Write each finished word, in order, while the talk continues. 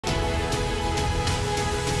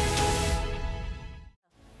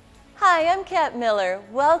Hi, I'm Kat Miller.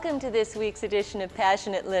 Welcome to this week's edition of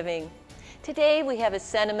Passionate Living. Today we have a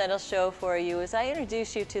sentimental show for you as I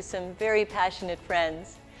introduce you to some very passionate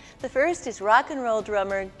friends. The first is rock and roll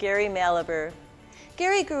drummer Gary Malaber.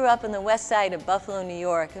 Gary grew up on the west side of Buffalo, New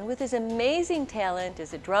York, and with his amazing talent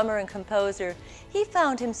as a drummer and composer, he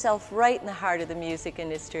found himself right in the heart of the music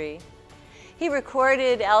industry. He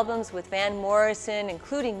recorded albums with Van Morrison,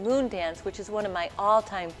 including Moondance, which is one of my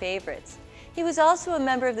all-time favorites. He was also a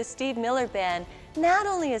member of the Steve Miller Band, not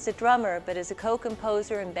only as a drummer, but as a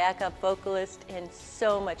co-composer and backup vocalist, and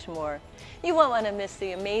so much more. You won't want to miss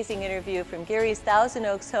the amazing interview from Gary's Thousand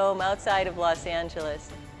Oaks home outside of Los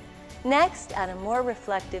Angeles. Next, on a more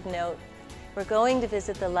reflective note, we're going to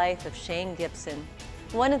visit the life of Shane Gibson,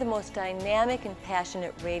 one of the most dynamic and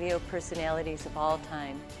passionate radio personalities of all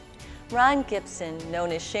time. Ron Gibson,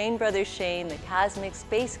 known as Shane Brother Shane, the cosmic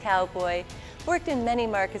space cowboy, worked in many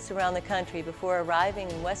markets around the country before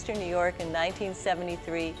arriving in Western New York in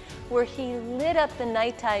 1973, where he lit up the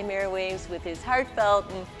nighttime airwaves with his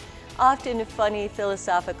heartfelt and often funny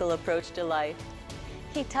philosophical approach to life.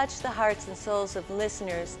 He touched the hearts and souls of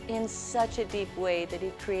listeners in such a deep way that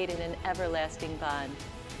he created an everlasting bond.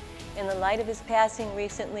 In the light of his passing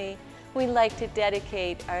recently, we'd like to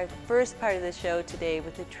dedicate our first part of the show today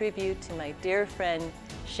with a tribute to my dear friend,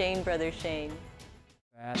 Shane Brother Shane.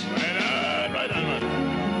 Right on.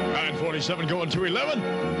 9:47 going to 11.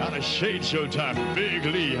 Out of Shade Showtime. Big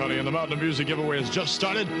Lee, honey, and the Mountain of Music giveaway has just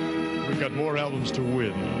started. We've got more albums to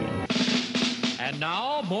win. And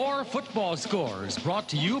now, more football scores brought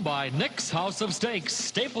to you by Nick's House of Steaks,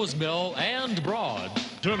 Staples Mill, and Broad.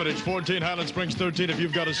 Terminage 14, Highland Springs 13. If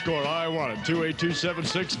you've got a score, I want it.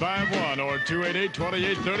 2827651 or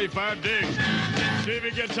 2882835 Dig.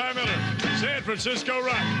 Stevie Get Time Miller, San Francisco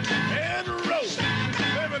Rock, and Rose.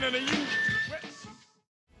 Living in a U.S.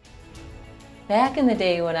 Back in the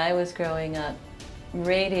day when I was growing up,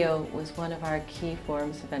 radio was one of our key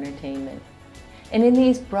forms of entertainment. And in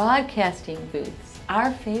these broadcasting booths,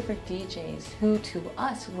 our favorite DJs, who to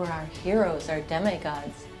us were our heroes, our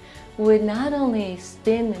demigods, would not only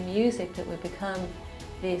spin the music that would become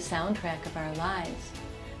the soundtrack of our lives,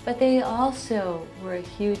 but they also were a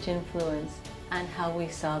huge influence on how we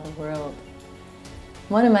saw the world.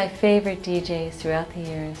 One of my favorite DJs throughout the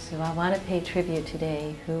years, who I want to pay tribute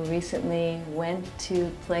today, who recently went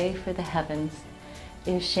to play for the heavens,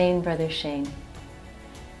 is Shane Brother Shane.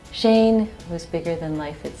 Shane was bigger than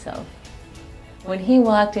life itself. When he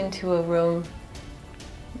walked into a room,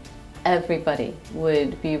 everybody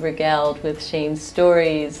would be regaled with Shane's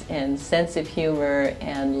stories and sense of humor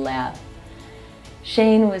and laugh.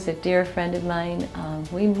 Shane was a dear friend of mine.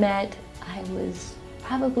 We met, I was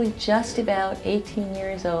probably just about 18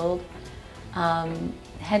 years old,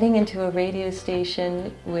 heading into a radio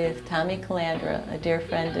station with Tommy Calandra, a dear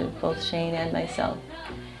friend of both Shane and myself.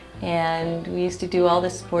 And we used to do all the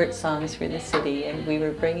sports songs for the city, and we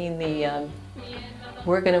were bringing the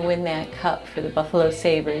We're Gonna Win That Cup for the Buffalo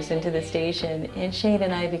Sabres into the station, and Shane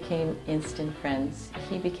and I became instant friends.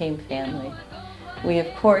 He became family. We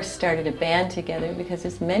of course started a band together because,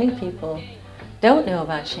 as many people don't know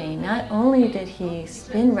about Shane, not only did he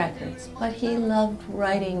spin records, but he loved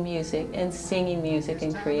writing music and singing music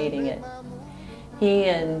and creating it. He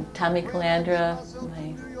and Tommy Calandra,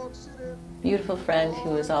 my beautiful friend who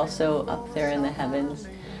was also up there in the heavens,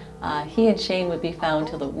 he and Shane would be found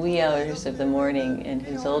till the wee hours of the morning in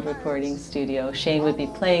his old recording studio. Shane would be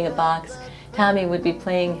playing a box, Tommy would be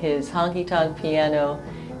playing his honky-tonk piano,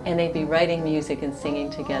 and they'd be writing music and singing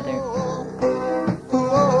together.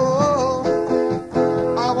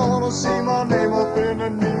 I want to see my name up in the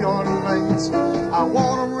neon lights. I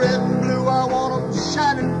want them red and blue, I want them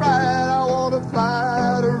shining bright. I want to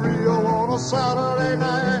fly to Rio on a Saturday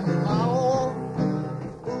night.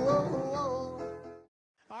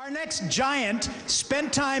 Our next giant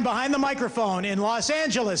spent time behind the microphone in Los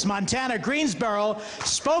Angeles, Montana, Greensboro,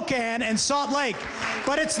 Spokane, and Salt Lake.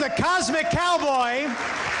 But it's the Cosmic Cowboy.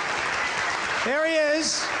 There he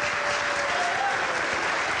is.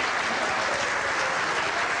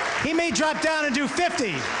 He may drop down and do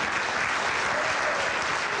 50.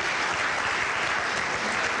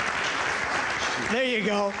 There you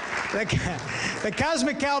go. The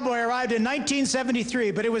Cosmic Cowboy arrived in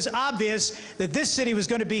 1973, but it was obvious that this city was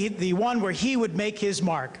going to be the one where he would make his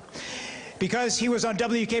mark. because he was on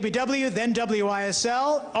WKBW, then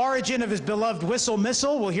WISL, origin of his beloved whistle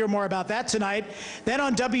missile. We'll hear more about that tonight. Then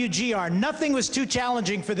on WGR. Nothing was too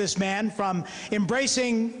challenging for this man, from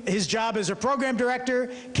embracing his job as a program director,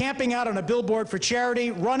 camping out on a billboard for charity,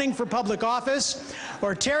 running for public office,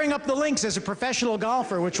 or tearing up the links as a professional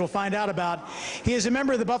golfer, which we'll find out about. He is a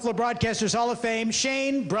member of the Buffalo Broadcasters Hall of Fame.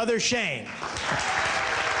 Shane, brother Shane.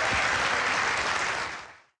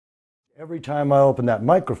 Every time I opened that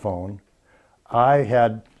microphone,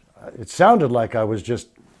 it sounded like I was just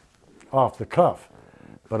off the cuff,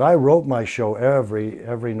 but I wrote my show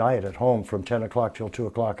every night at home from 10 o'clock till 2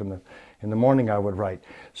 o'clock in the morning. I would write,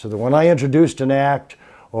 so that when I introduced an act,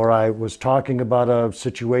 or I was talking about a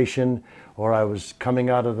situation, or I was coming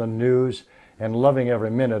out of the news, and loving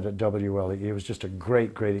every minute at WLE. It was just a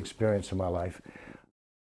great, great experience in my life.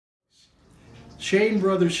 Shane,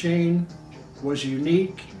 brother Shane, was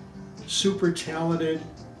unique, super talented,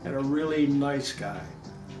 and a really nice guy.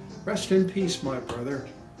 Rest in peace, my brother.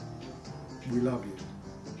 We love you.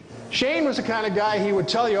 Shane was the kind of guy, he would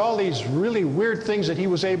tell you all these really weird things that he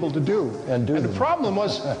was able to do. And the problem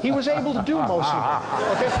was, he was able to do most of them.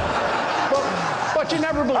 Okay? But you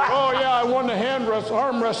never believe, oh yeah, I won the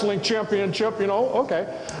arm wrestling championship, you know, okay.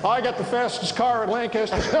 I got the fastest car at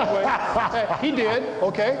Lancaster Speedway. He did,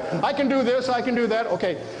 okay. I can do this, I can do that,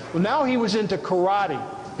 okay. Well, now he was into karate.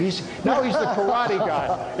 Now he's the karate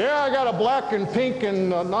guy. Yeah, I got a black and pink, and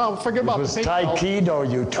now forget about the pink. Aikido,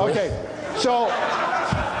 you twist. Okay, so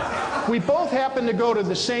we both happen to go to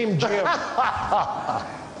the same gym.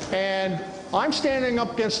 And I'm standing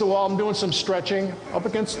up against the wall, I'm doing some stretching, up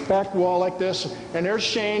against the back wall like this, and there's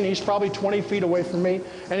Shane, he's probably 20 feet away from me,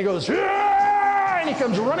 and he goes, "Aah!" And he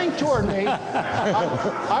comes running toward me.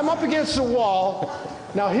 I'm up against the wall.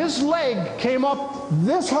 Now his leg came up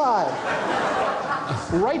this high,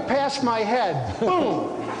 right past my head,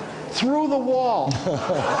 boom, through the wall,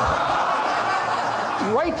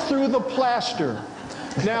 right through the plaster.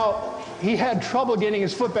 Now, he had trouble getting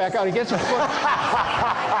his foot back out. He gets his foot.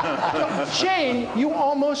 Shane, you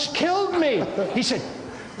almost killed me. He said,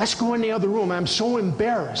 let's go in the other room. I'm so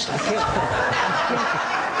embarrassed. I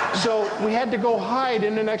can't. So we had to go hide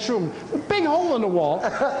in the next room. A big hole in the wall.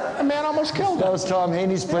 The man almost killed him. That was Tom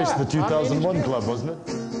Haney's place at the 2001 club, wasn't it?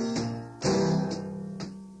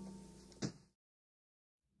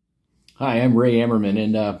 Hi, I'm Ray Emmerman,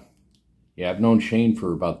 and yeah, I've known Shane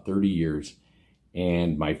for about 30 years.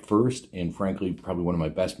 And my first, and frankly, probably one of my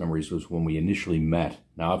best memories was when we initially met.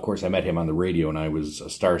 Now, of course, I met him on the radio, and I was a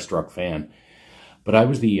starstruck fan. But I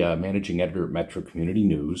was the managing editor at Metro Community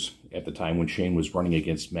News at the time when Shane was running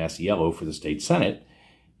against Masiello for the state senate,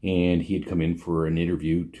 and he had come in for an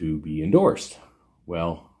interview to be endorsed.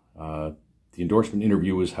 Well, the endorsement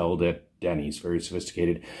interview was held at Denny's, very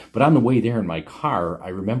sophisticated. But on the way there in my car, I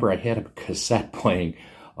remember I had a cassette playing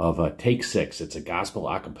of Take Six. It's a gospel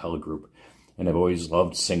a cappella group. And I've always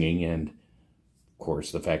loved singing, and of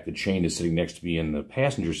course the fact that Shane is sitting next to me in the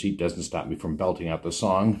passenger seat doesn't stop me from belting out the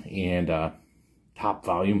song. And top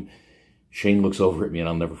volume, Shane looks over at me, and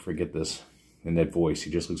I'll never forget this. In that voice,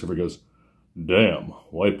 he just looks over and goes, "Damn,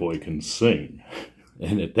 white boy can sing."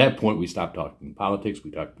 And at that point we stopped talking politics,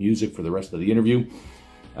 we talked music for the rest of the interview,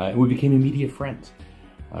 and we became immediate friends.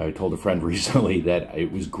 I told a friend recently that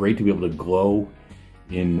it was great to be able to glow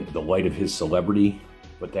in the light of his celebrity,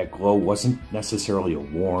 but that glow wasn't necessarily a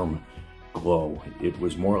warm glow. It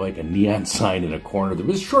was more like a neon sign in a corner that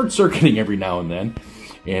was short-circuiting every now and then.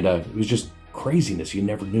 And it was just craziness. You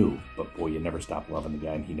never knew. But boy, you never stopped loving the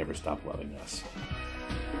guy, and he never stopped loving us.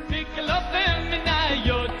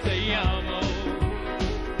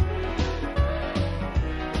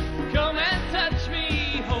 Come and touch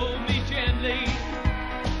me, hold me gently.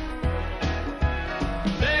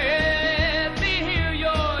 Let me hear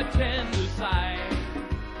your tender sigh.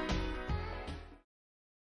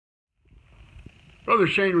 Brother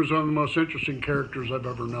Shane was one of the most interesting characters I've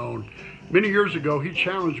ever known. Many years ago, he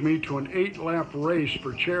challenged me to an 8-lap race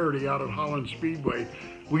for charity out at Holland Speedway.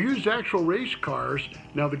 We used actual race cars.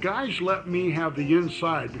 Now, the guys let me have the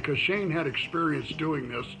inside because Shane had experience doing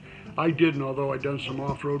this. I didn't, although I'd done some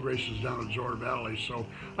off-road races down at Zora Valley, so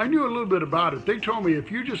I knew a little bit about it. They told me if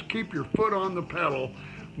you just keep your foot on the pedal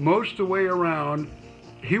most of the way around,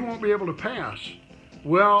 he won't be able to pass.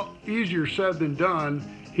 Well, easier said than done.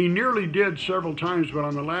 He nearly did several times, but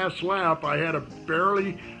on the last lap, I had a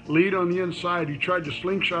barely lead on the inside. He tried to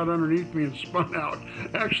slingshot underneath me and spun out,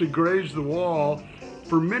 actually grazed the wall.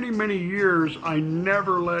 For many, many years, I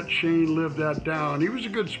never let Shane live that down. He was a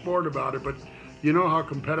good sport about it, but you know how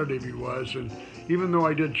competitive he was. And even though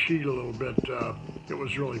I did cheat a little bit, it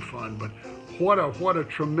was really fun. But what a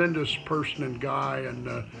tremendous person and guy, and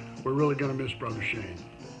we're really going to miss Brother Shane.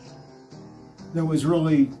 There was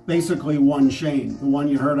really basically one Shane, the one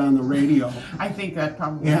you heard on the radio. I think that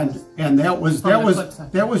probably and that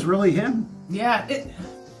was really him. Yeah, it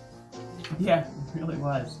really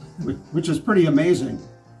was. Which is pretty amazing.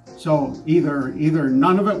 So either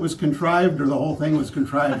none of it was contrived or the whole thing was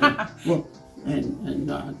contrived. Well, and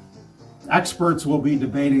experts will be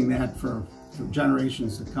debating that for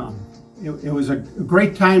generations to come. It was a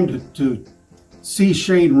great time to see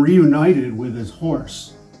Shane reunited with his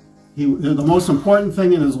horse. The most important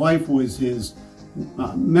thing in his life was his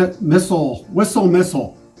whistle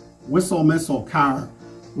missile car,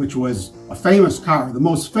 which was a famous car, the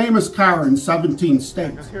most famous car in 17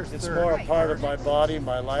 states. It's more a part of my body,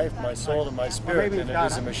 my life, my soul, and my spirit than it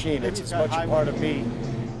is a machine. It's as much a part of me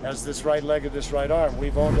as this right leg or this right arm. I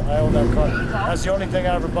own that car. That's the only thing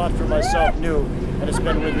I ever bought for myself new, and it's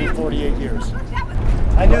been with me 48 years.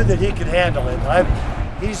 I knew that he could handle it.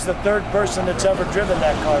 He's the third person that's ever driven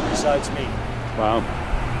that car besides me. Wow.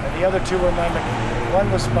 And the other two were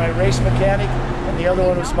one was my race mechanic, and the other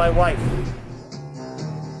one was my wife.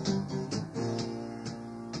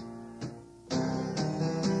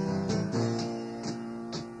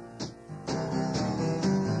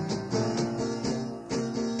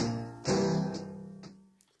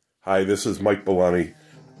 Hi, this is Mike Bellani.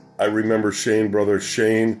 I remember Shane, brother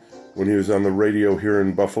Shane, when he was on the radio here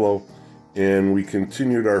in Buffalo, and we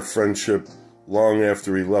continued our friendship long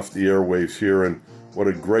after he left the airwaves here, and what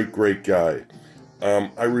a great, great guy.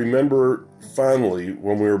 I remember fondly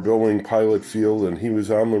when we were building Pilot Field and he was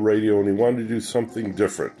on the radio and he wanted to do something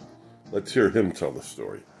different. Let's hear him tell the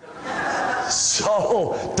story.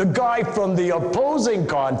 So the guy from the opposing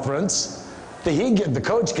conference, the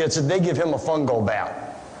coach gets it, they give him a fungo bat.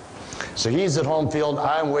 So he's at home field,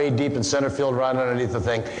 I'm way deep in center field right underneath the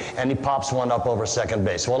thing, and he pops one up over second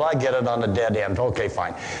base. Well, I get it on the dead end, okay,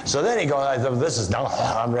 fine. So then he goes, I thought, this is now,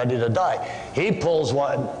 I'm ready to die. He pulls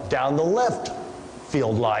one down the left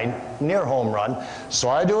field line, near home run. So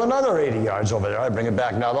I do another 80 yards over there, I bring it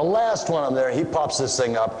back. Now the last one I'm there, he pops this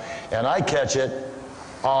thing up, and I catch it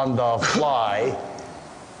on the fly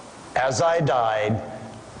as I died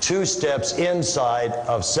 2 steps inside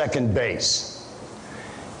of second base.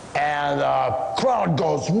 And the crowd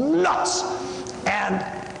goes nuts. And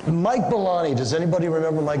Mike Bellani, does anybody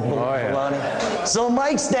remember Mike Bellani? Yeah. So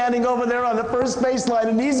Mike's standing over there on the first base line,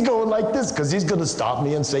 and he's going like this, because he's going to stop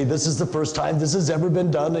me and say, this is the first time this has ever been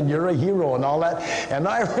done, and you're a hero and all that. And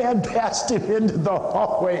I ran past him into the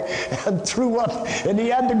hallway and threw up, and he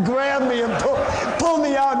had to grab me and pull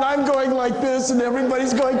me out, and I'm going like this, and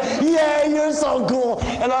everybody's going, yeah, you're so cool.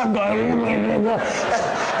 And I'm going,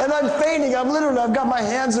 and I'm fainting. I've got my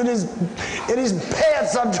hands in his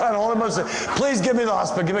pants. I'm trying to hold him up and say, please give me the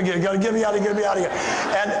hospital. Get me out of here.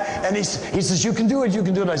 And he says, you can do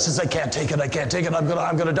it. I says, I can't take it. I'm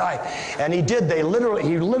gonna die. And he did. He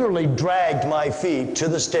literally dragged my feet to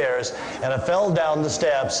the stairs, and I fell down the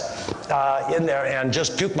steps in there and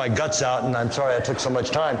just puked my guts out. And I'm sorry I took so much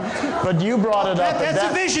time. But you brought it up. That's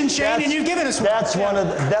a vision, Shane, and you've given us one. That's one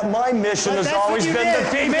of my mission has always been the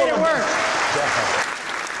people. You made it work.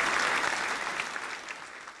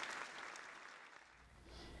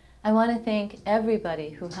 I want to thank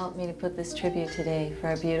everybody who helped me to put this tribute today for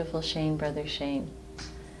our beautiful Shane, brother Shane.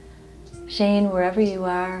 Shane, wherever you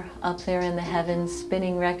are, up there in the heavens,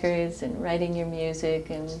 spinning records and writing your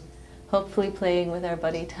music and hopefully playing with our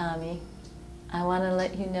buddy Tommy, I want to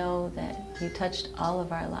let you know that you touched all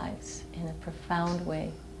of our lives in a profound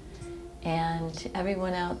way. And to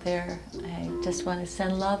everyone out there, I just want to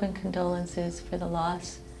send love and condolences for the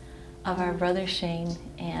loss of our brother Shane,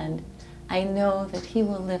 and I know that he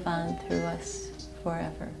will live on through us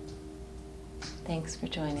forever. Thanks for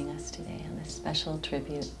joining us today on this special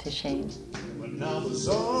tribute to Shane. When I was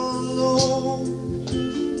all alone,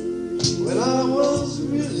 when I was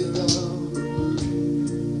really down,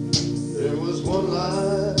 there was one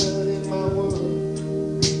light in my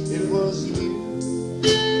world, it was you.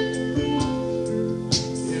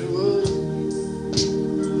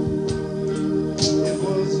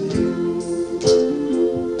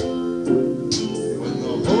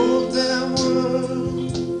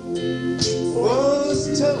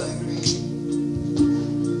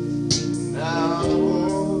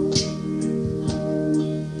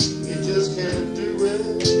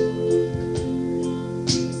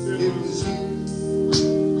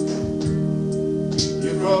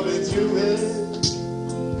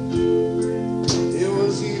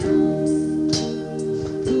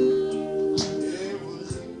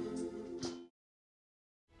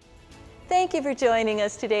 Thank you for joining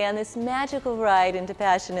us today on this magical ride into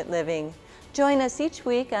passionate living. Join us each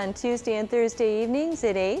week on Tuesday and Thursday evenings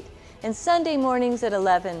at 8 and Sunday mornings at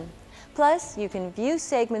 11. Plus, you can view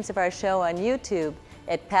segments of our show on YouTube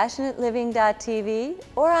at passionateliving.tv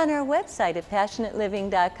or on our website at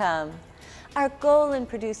passionateliving.com. Our goal in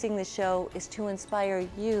producing the show is to inspire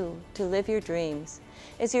you to live your dreams,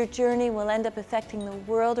 as your journey will end up affecting the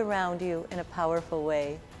world around you in a powerful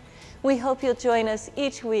way. We hope you'll join us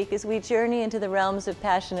each week as we journey into the realms of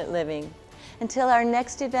passionate living. Until our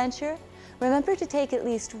next adventure, remember to take at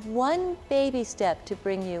least one baby step to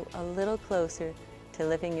bring you a little closer to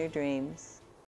living your dreams.